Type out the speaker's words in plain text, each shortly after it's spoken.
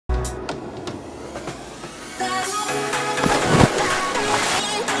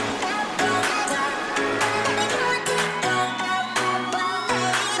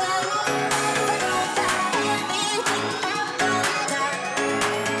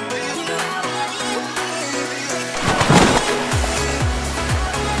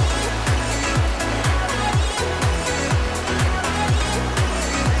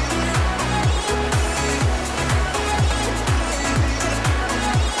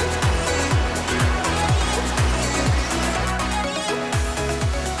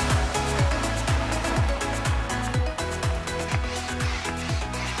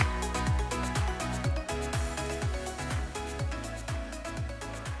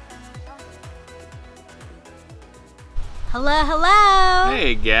Hello, hello!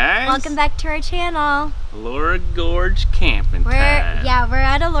 Hey guys! Welcome back to our channel. Elora Gorge camping time. Yeah, we're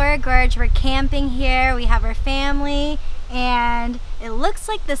at Elora Gorge. We're camping here. We have our family and it looks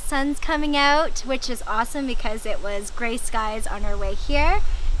like the sun's coming out, which is awesome because it was gray skies on our way here.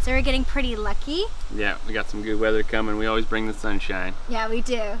 So we're getting pretty lucky. Yeah, we got some good weather coming. We always bring the sunshine. Yeah, we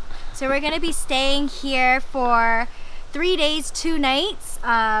do. So we're gonna be staying here for 3 days, 2 nights.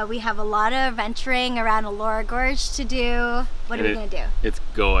 We have a lot of venturing around Elora Gorge to do. What are we gonna do? It's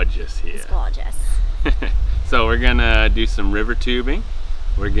gorgeous here. It's gorgeous. So we're gonna do some river tubing.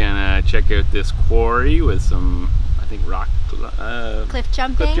 We're gonna check out this quarry with some, I think, cliff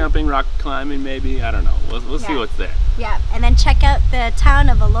jumping, rock climbing maybe. I don't know. We'll see what's there. Yeah, and then check out the town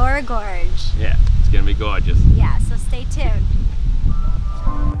of Elora Gorge. Yeah, it's gonna be gorgeous. Yeah, so stay tuned.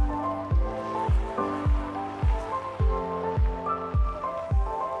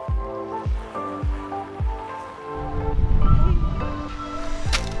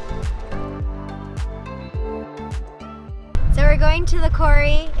 So we're going to the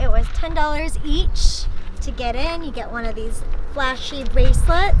quarry. It was $10 each to get in. You get one of these flashy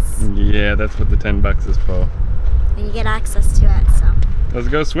bracelets. Yeah, that's what the 10 bucks is for. And you get access to it, so. Let's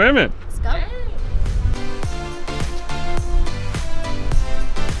go swimming. Let's go.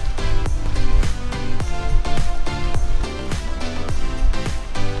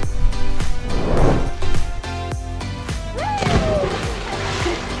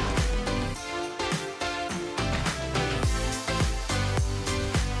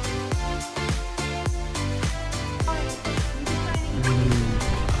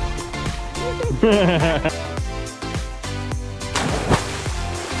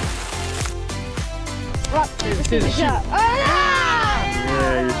 Yeah,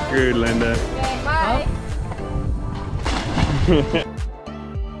 you're screwed, Linda. Okay, bye.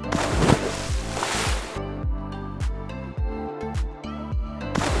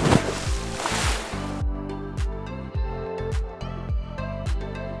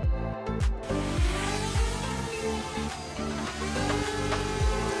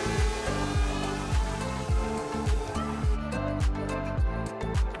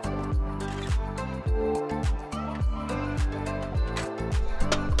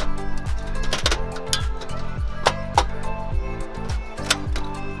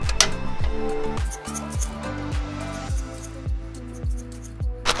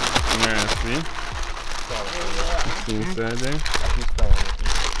 Inside there.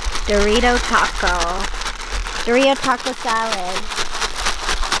 Dorito taco salad.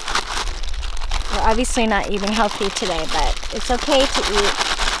 We're obviously not eating healthy today, but it's okay to eat.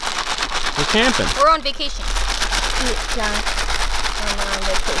 We're camping. We're on vacation. Eat junk when we're on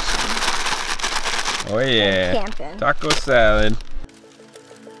vacation. Oh yeah. Camping. Taco salad.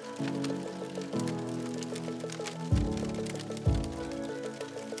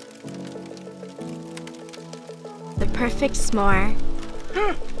 The perfect s'more.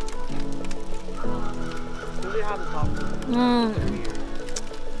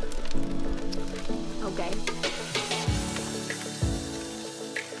 Okay.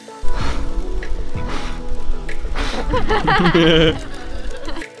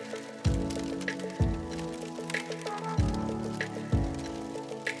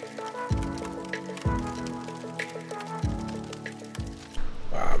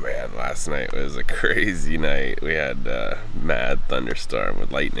 Oh man, last night was a crazy night. We had a mad thunderstorm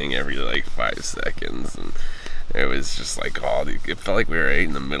with lightning every like 5 seconds, and it was just like it felt like we were right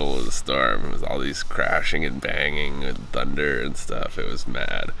in the middle of the storm. It was all these crashing and banging and thunder and stuff. It was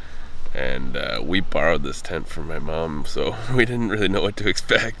mad. And we borrowed this tent from my mom, so we didn't really know what to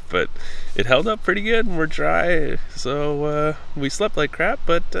expect, but it held up pretty good and we're dry, so we slept like crap,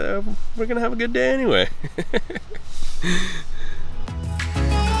 but we're gonna have a good day anyway.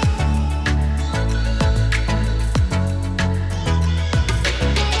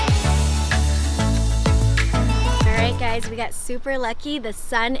 Guys, we got super lucky. The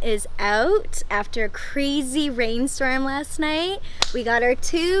sun is out after a crazy rainstorm last night. We got our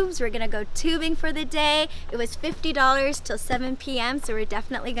tubes. We're gonna go tubing for the day. It was $50 till 7 p.m. so we're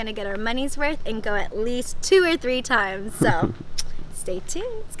definitely gonna get our money's worth and go at least 2 or 3 times. So stay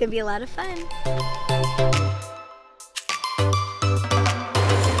tuned. It's gonna be a lot of fun.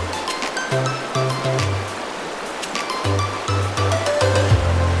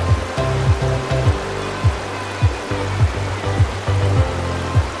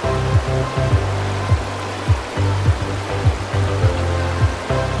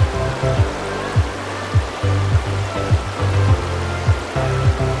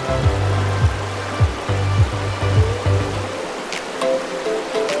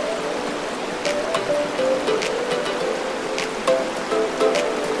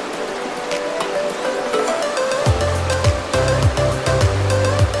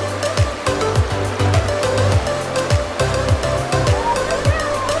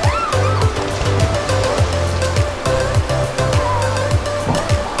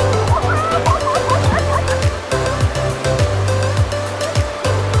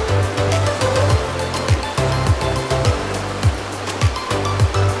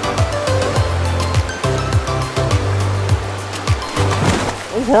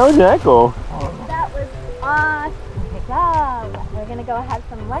 How'd that go? That was awesome. Good job. We're gonna go have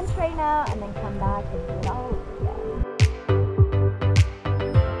some lunch right now and then come back and do it all over again.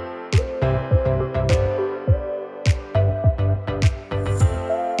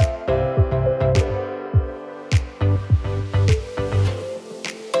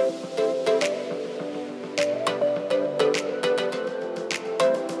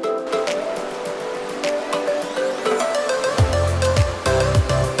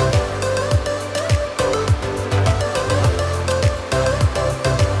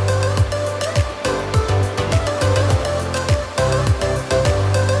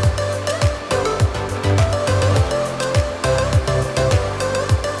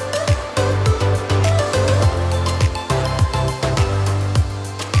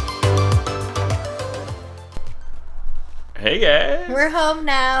 Hey guys! We're home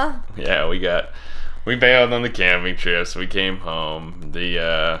now. Yeah, we bailed on the camping trip, so we came home.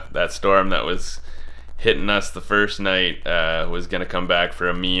 That storm that was hitting us the first night was gonna come back for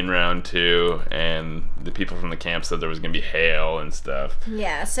a mean round 2, and the people from the camp said there was gonna be hail and stuff.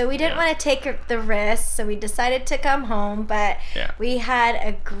 Yeah, so we didn't want to take the risk, so we decided to come home, but we had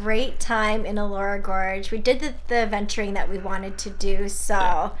a great time in Elora Gorge. We did the adventuring that we wanted to do,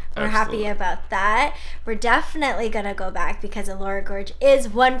 so we're happy about that. We're definitely gonna go back because Elora Gorge is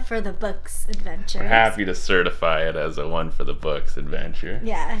one for the books adventure. We're happy to certify it as a one for the books adventure.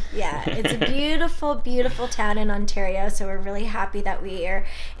 Yeah, it's a beautiful town in Ontario, so we're really happy that we are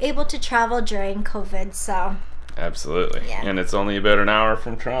able to travel during COVID. So absolutely. And it's only about an hour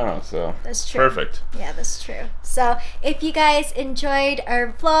from Toronto, so that's true. Perfect. Yeah, that's true. So if you guys enjoyed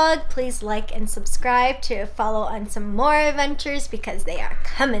our vlog, please like and subscribe to follow on some more adventures because they are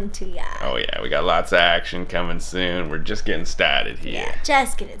coming to ya. Oh yeah, we got lots of action coming soon. We're just getting started here. Yeah,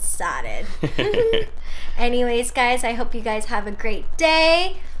 just getting started. Anyways, guys, I hope you guys have a great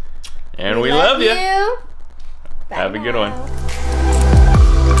day. And we love you. Bye Have a good one.